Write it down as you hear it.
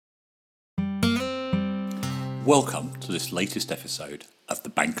Welcome to this latest episode of The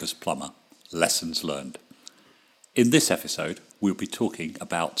Banker's Plumber, Lessons Learned. In this episode, we'll be talking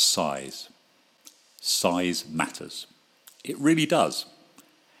about size. Size matters. It really does.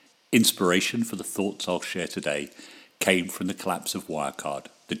 Inspiration for the thoughts I'll share today came from the collapse of Wirecard,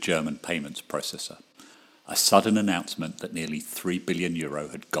 the German payments processor. A sudden announcement that nearly €3 billion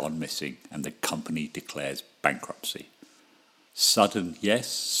had gone missing and the company declares bankruptcy. Sudden yes,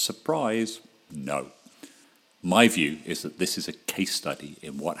 surprise no. My view is that this is a case study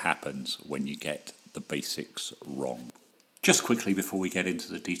in what happens when you get the basics wrong. Just quickly before we get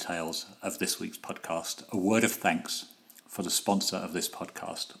into the details of this week's podcast, a word of thanks for the sponsor of this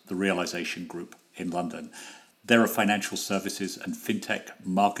podcast, the Realization Group in London. They're a financial services and fintech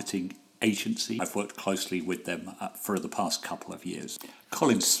marketing agency. I've worked closely with them for the past couple of years.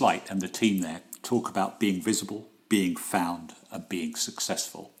 Colin Slight and the team there talk about being visible, being found, and being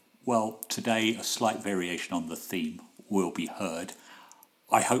successful. Well, today a slight variation on the theme will be heard.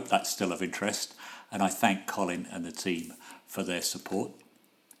 I hope that's still of interest, and I thank Colin and the team for their support.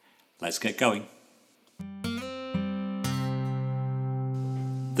 Let's get going.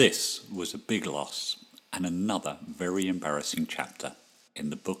 This was a big loss and another very embarrassing chapter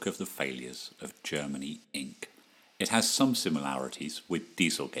in the book of the failures of Germany Inc. It has some similarities with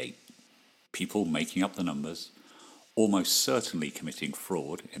Dieselgate. People making up the numbers, almost certainly committing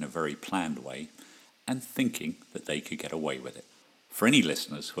fraud in a very planned way, and thinking that they could get away with it. For any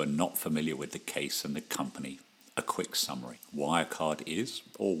listeners who are not familiar with the case and the company, a quick summary. Wirecard is,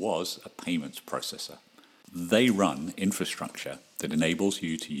 or was, a payments processor. They run infrastructure that enables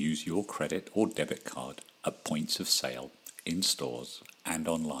you to use your credit or debit card at points of sale, in stores, and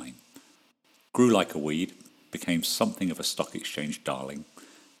online. Grew like a weed, became something of a stock exchange darling,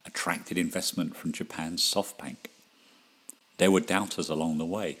 attracted investment from Japan's SoftBank. There were doubters along the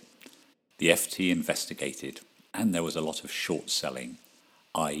way. The FT investigated, and there was a lot of short selling,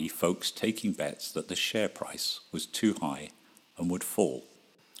 i.e. folks taking bets that the share price was too high and would fall.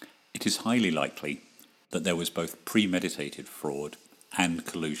 It is highly likely that there was both premeditated fraud and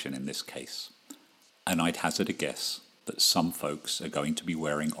collusion in this case, and I'd hazard a guess that some folks are going to be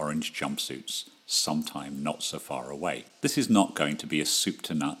wearing orange jumpsuits sometime not so far away. This is not going to be a soup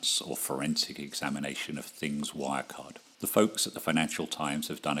to nuts or forensic examination of things Wirecard. The folks at the Financial Times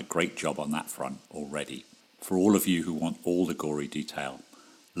have done a great job on that front already. For all of you who want all the gory detail,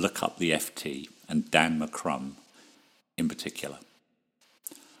 look up the FT and Dan McCrum in particular.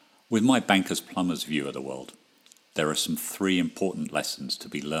 With my banker's plumber's view of the world, there are some 3 important lessons to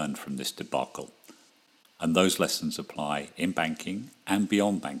be learned from this debacle, and those lessons apply in banking and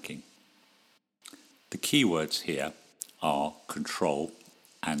beyond banking. The key words here are control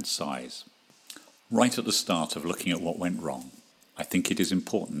and size. Right at the start of looking at what went wrong, I think it is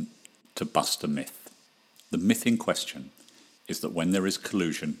important to bust a myth. The myth in question is that when there is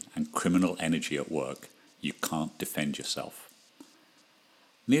collusion and criminal energy at work, you can't defend yourself.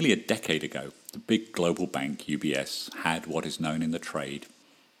 Nearly a decade ago, the big global bank UBS had what is known in the trade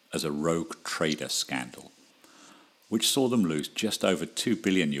as a rogue trader scandal, which saw them lose just over $2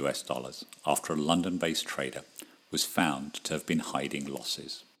 billion after a London-based trader was found to have been hiding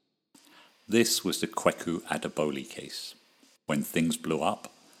losses. This was the Kweku Adebole case. When things blew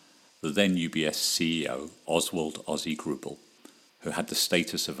up, the then UBS CEO, Oswald Ozzy Grubel, who had the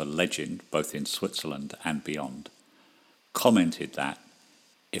status of a legend both in Switzerland and beyond, commented that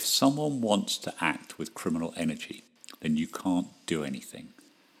if someone wants to act with criminal energy, then you can't do anything.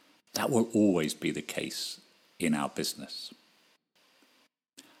 That will always be the case in our business.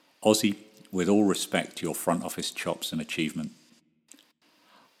 Ozzy, with all respect to your front office chops and achievement,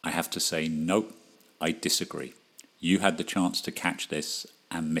 I have to say, nope, I disagree. You had the chance to catch this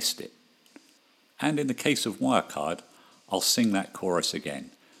and missed it. And in the case of Wirecard, I'll sing that chorus again.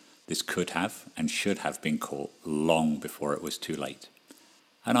 This could have and should have been caught long before it was too late.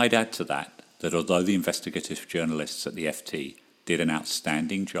 And I'd add to that although the investigative journalists at the FT did an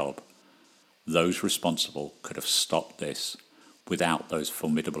outstanding job, those responsible could have stopped this without those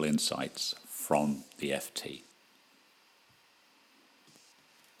formidable insights from the FT.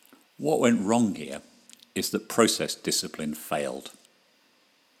 What went wrong here is that process discipline failed.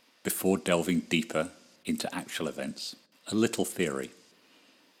 Before delving deeper into actual events, a little theory.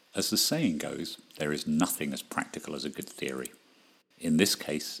 As the saying goes, there is nothing as practical as a good theory. In this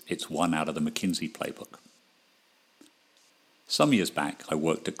case, it's one out of the McKinsey playbook. Some years back, I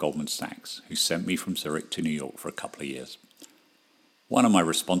worked at Goldman Sachs, who sent me from Zurich to New York for a couple of years. One of my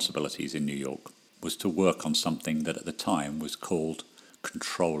responsibilities in New York was to work on something that at the time was called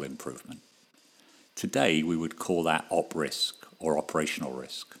control improvement. Today, we would call that op risk or operational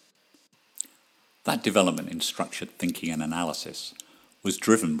risk. That development in structured thinking and analysis was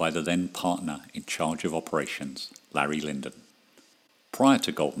driven by the then partner in charge of operations, Larry Linden. Prior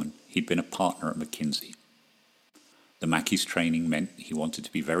to Goldman, he'd been a partner at McKinsey. The Mackey's training meant he wanted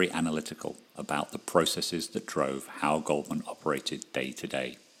to be very analytical about the processes that drove how Goldman operated day to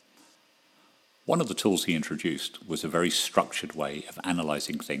day. One of the tools he introduced was a very structured way of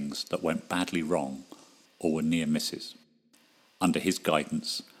analysing things that went badly wrong or were near misses. Under his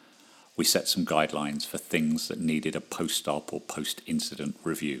guidance, we set some guidelines for things that needed a post-op or post-incident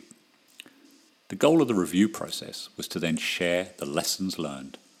review. The goal of the review process was to then share the lessons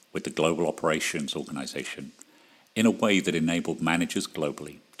learned with the global operations organization in a way that enabled managers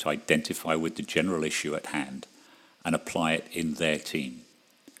globally to identify with the general issue at hand and apply it in their team.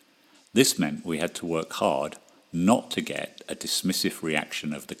 This meant we had to work hard not to get a dismissive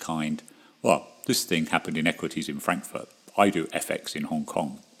reaction of the kind, well, this thing happened in equities in Frankfurt, I do FX in Hong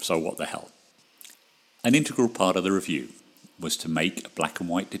Kong, so what the hell? An integral part of the review was to make a black and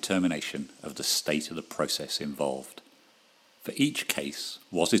white determination of the state of the process involved. For each case,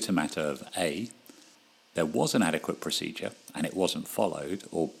 was it a matter of A, there was an adequate procedure and it wasn't followed,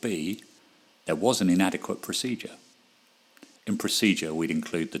 or B, there was an inadequate procedure? In procedure, we'd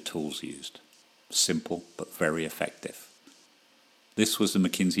include the tools used. Simple but very effective. This was the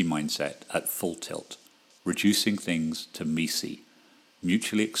McKinsey mindset at full tilt, reducing things to MECE,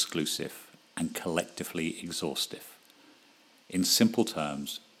 mutually exclusive and collectively exhaustive. In simple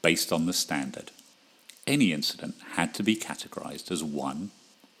terms, based on the standard, any incident had to be categorized as one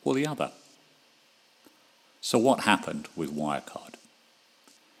or the other. So what happened with Wirecard?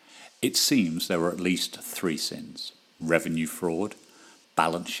 It seems there were at least 3 sins: revenue fraud,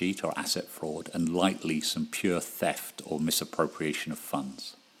 balance sheet or asset fraud, and likely some pure theft or misappropriation of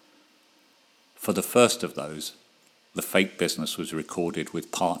funds. For the first of those, the fake business was recorded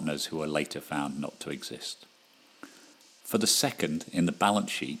with partners who were later found not to exist. For the second, in the balance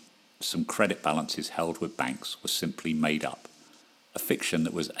sheet, some credit balances held with banks were simply made up, a fiction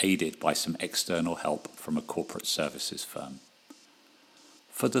that was aided by some external help from a corporate services firm.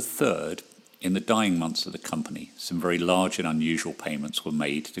 For the third, in the dying months of the company, some very large and unusual payments were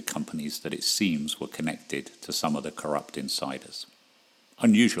made to companies that it seems were connected to some of the corrupt insiders.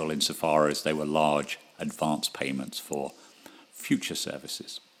 Unusual insofar as they were large advance payments for future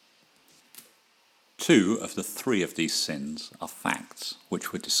services. 2 of the 3 of these sins are facts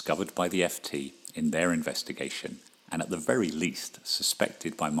which were discovered by the FT in their investigation and at the very least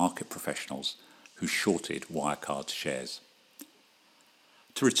suspected by market professionals who shorted Wirecard's shares.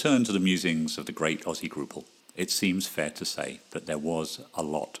 To return to the musings of the great Ozzie Grubel, it seems fair to say that there was a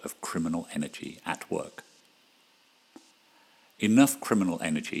lot of criminal energy at work. Enough criminal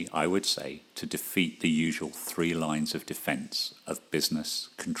energy, I would say, to defeat the usual 3 lines of defense of business,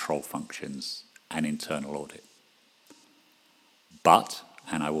 control functions, and internal audit. But,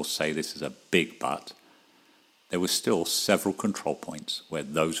 and I will say this is a big but, there were still several control points where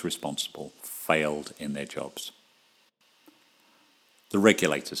those responsible failed in their jobs. The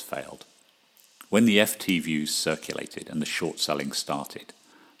regulators failed. When the FT views circulated and the short selling started,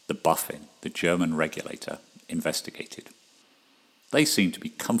 the BaFin, the German regulator, investigated. They seemed to be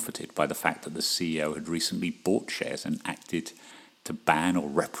comforted by the fact that the CEO had recently bought shares and acted to ban or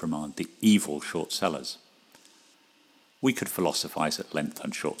reprimand the evil short sellers. We could philosophize at length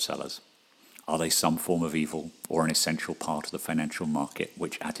on short sellers. Are they some form of evil or an essential part of the financial market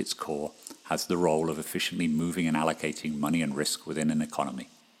which at its core has the role of efficiently moving and allocating money and risk within an economy?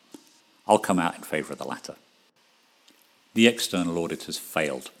 I'll come out in favor of the latter. The external auditors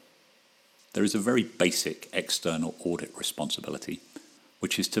failed. There is a very basic external audit responsibility,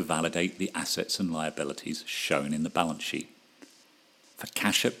 which is to validate the assets and liabilities shown in the balance sheet. For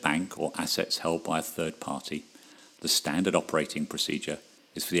cash at bank or assets held by a third party, the standard operating procedure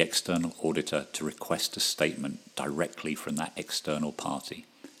is for the external auditor to request a statement directly from that external party.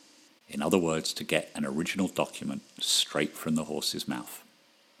 In other words, to get an original document straight from the horse's mouth.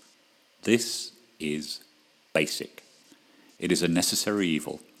 This is basic. It is a necessary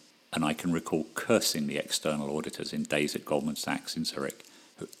evil, and I can recall cursing the external auditors in days at Goldman Sachs in Zurich,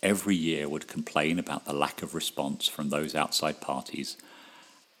 who every year would complain about the lack of response from those outside parties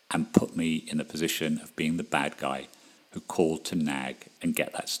and put me in the position of being the bad guy who called to nag and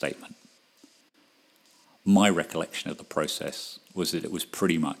get that statement. My recollection of the process was that it was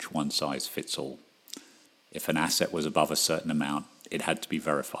pretty much one size fits all. If an asset was above a certain amount, it had to be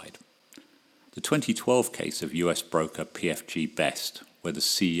verified. The 2012 case of US broker PFG Best, where the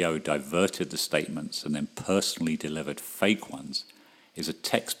CEO diverted the statements and then personally delivered fake ones, is a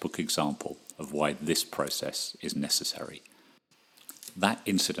textbook example of why this process is necessary. That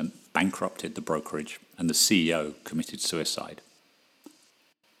incident bankrupted the brokerage and the CEO committed suicide.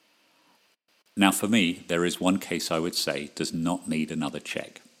 Now for me, there is one case I would say does not need another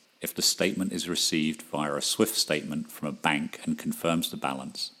check. If the statement is received via a SWIFT statement from a bank and confirms the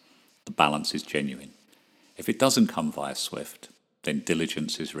balance is genuine. If it doesn't come via SWIFT, then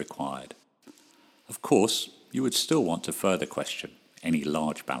diligence is required. Of course, you would still want to further question any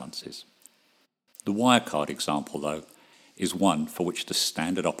large balances. The Wirecard example, though, is one for which the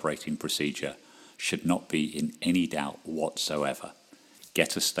standard operating procedure should not be in any doubt whatsoever.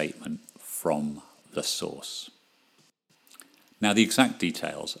 Get a statement from the source. Now, the exact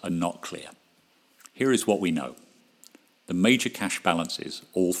details are not clear. Here is what we know. The major cash balances,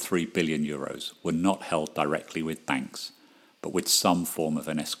 all 3 billion euros, were not held directly with banks, but with some form of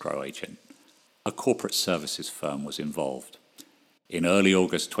an escrow agent. A corporate services firm was involved. In early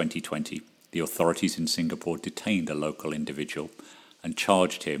August 2020, the authorities in Singapore detained a local individual and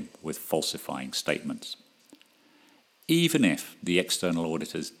charged him with falsifying statements. Even if the external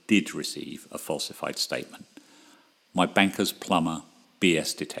auditors did receive a falsified statement, my banker's plumber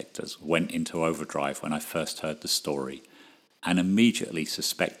BS detectors went into overdrive when I first heard the story and immediately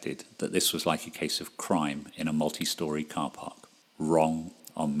suspected that this was like a case of crime in a multi-story car park. Wrong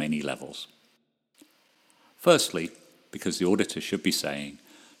on many levels. Firstly, because the auditor should be saying,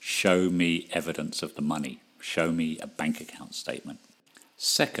 show me evidence of the money, show me a bank account statement.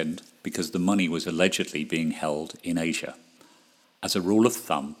 Second, because the money was allegedly being held in Asia. As a rule of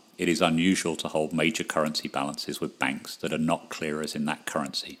thumb, it is unusual to hold major currency balances with banks that are not clearers in that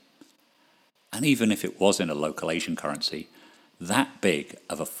currency. And even if it was in a local Asian currency, that big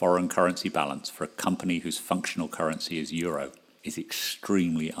of a foreign currency balance for a company whose functional currency is euro is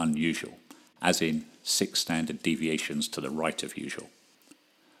extremely unusual, as in 6 standard deviations to the right of usual.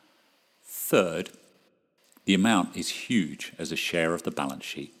 Third, the amount is huge as a share of the balance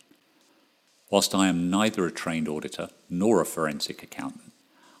sheet. Whilst I am neither a trained auditor nor a forensic accountant,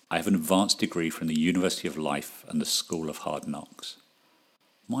 I have an advanced degree from the University of Life and the School of Hard Knocks.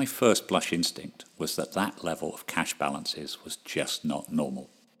 My first blush instinct was that that level of cash balances was just not normal.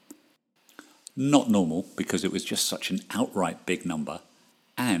 Not normal because it was just such an outright big number,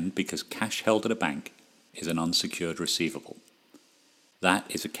 and because cash held at a bank is an unsecured receivable. That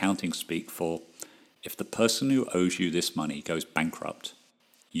is accounting speak for, if the person who owes you this money goes bankrupt,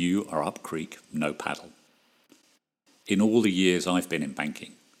 you are up creek, no paddle. In all the years I've been in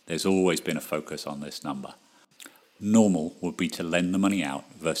banking, there's always been a focus on this number. Normal would be to lend the money out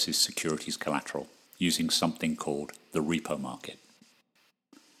versus securities collateral using something called the repo market.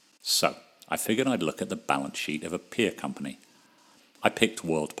 So, I figured I'd look at the balance sheet of a peer company. I picked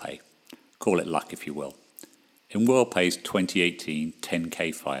WorldPay. Call it luck if you will. In WorldPay's 2018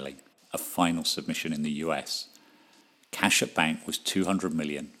 10K filing, a final submission in the US, cash at bank was 200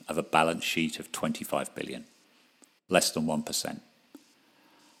 million of a balance sheet of 25 billion, less than 1%.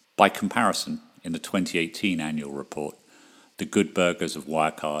 By comparison, in the 2018 annual report, the good burgers of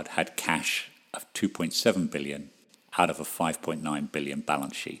Wirecard had cash of 2.7 billion out of a 5.9 billion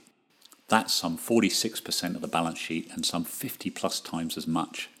balance sheet. That's some 46% of the balance sheet and some 50 plus times as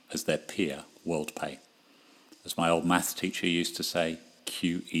much as their peer, WorldPay. As my old maths teacher used to say,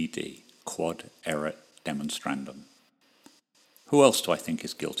 QED, quod erat demonstrandum. Who else do I think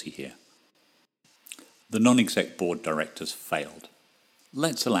is guilty here? The non-exec board directors failed.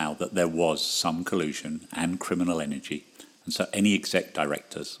 Let's allow that there was some collusion and criminal energy, and so any exec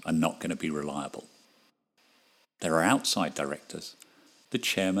directors are not going to be reliable. There are outside directors. The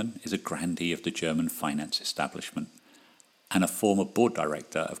chairman is a grandee of the German finance establishment and a former board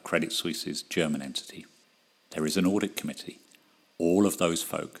director of Credit Suisse's German entity. There is an audit committee. All of those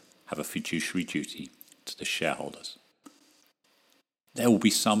folk have a fiduciary duty to the shareholders. There will be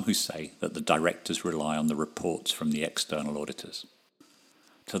some who say that the directors rely on the reports from the external auditors.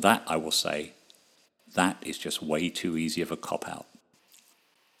 To that I will say, that is just way too easy of a cop-out.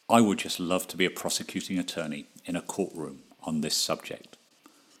 I would just love to be a prosecuting attorney in a courtroom on this subject.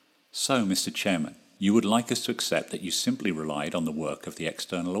 So, Mr. Chairman, you would like us to accept that you simply relied on the work of the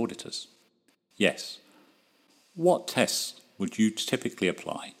external auditors? Yes. What tests would you typically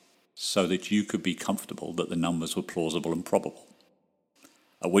apply so that you could be comfortable that the numbers were plausible and probable?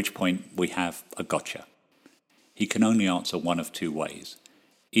 At which point we have a gotcha. He can only answer one of two ways.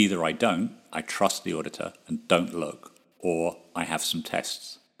 Either I trust the auditor and don't look, or I have some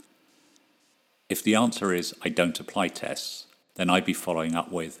tests. If the answer is I don't apply tests, then I'd be following up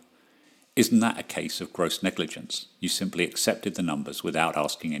with, isn't that a case of gross negligence? You simply accepted the numbers without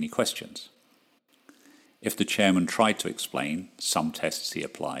asking any questions. If the chairman tried to explain some tests he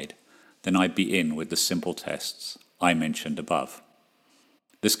applied, then I'd be in with the simple tests I mentioned above.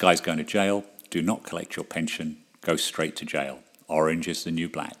 This guy's going to jail. Do not collect your pension. Go straight to jail. Orange is the new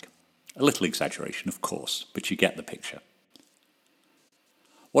black. A little exaggeration, of course, but you get the picture.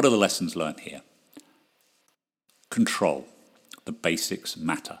 What are the lessons learnt here? Control. The basics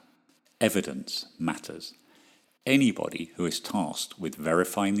matter. Evidence matters. Anybody who is tasked with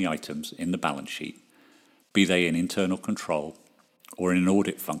verifying the items in the balance sheet, be they in internal control or in an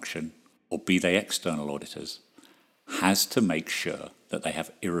audit function, or be they external auditors, has to make sure that they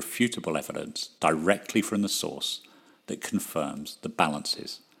have irrefutable evidence directly from the source that confirms the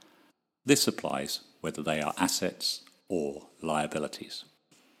balances. This applies whether they are assets or liabilities.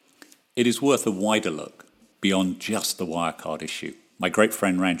 It is worth a wider look beyond just the Wirecard issue. My great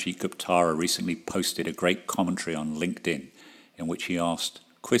friend Ranjit Guptara recently posted a great commentary on LinkedIn in which he asked,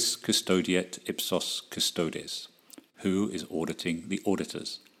 Quis custodiet ipsos custodes? Who is auditing the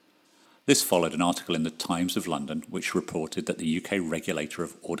auditors? This followed an article in the Times of London which reported that the UK regulator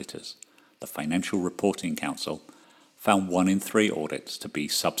of auditors, the Financial Reporting Council, found 1 in 3 audits to be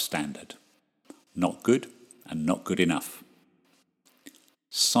substandard. Not good and not good enough.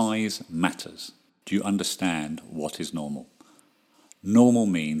 Size matters. Do you understand what is normal? Normal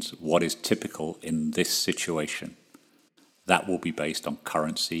means what is typical in this situation. That will be based on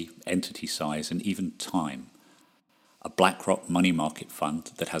currency, entity size, and even time. A BlackRock money market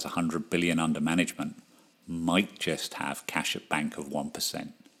fund that has 100 billion under management might just have cash at bank of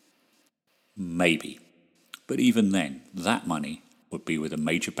 1%. Maybe. But even then, that money would be with a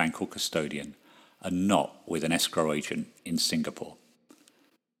major bank or custodian and not with an escrow agent in Singapore.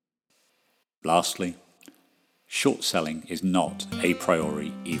 Lastly, short selling is not a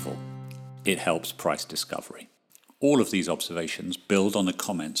priori evil. It helps price discovery. All of these observations build on the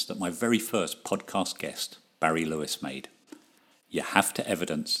comments that my very first podcast guest, Barry Lewis, made. You have to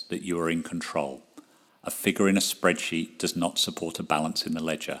evidence that you are in control. A figure in a spreadsheet does not support a balance in the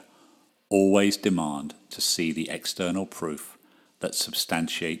ledger. Always demand to see the external proof that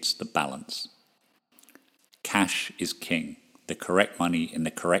substantiates the balance. Cash is king. The correct money in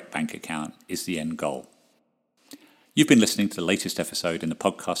the correct bank account is the end goal. You've been listening to the latest episode in the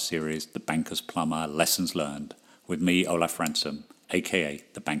podcast series, The Banker's Plumber Lessons Learned, with me, Olaf Ransom, aka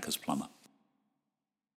The Banker's Plumber.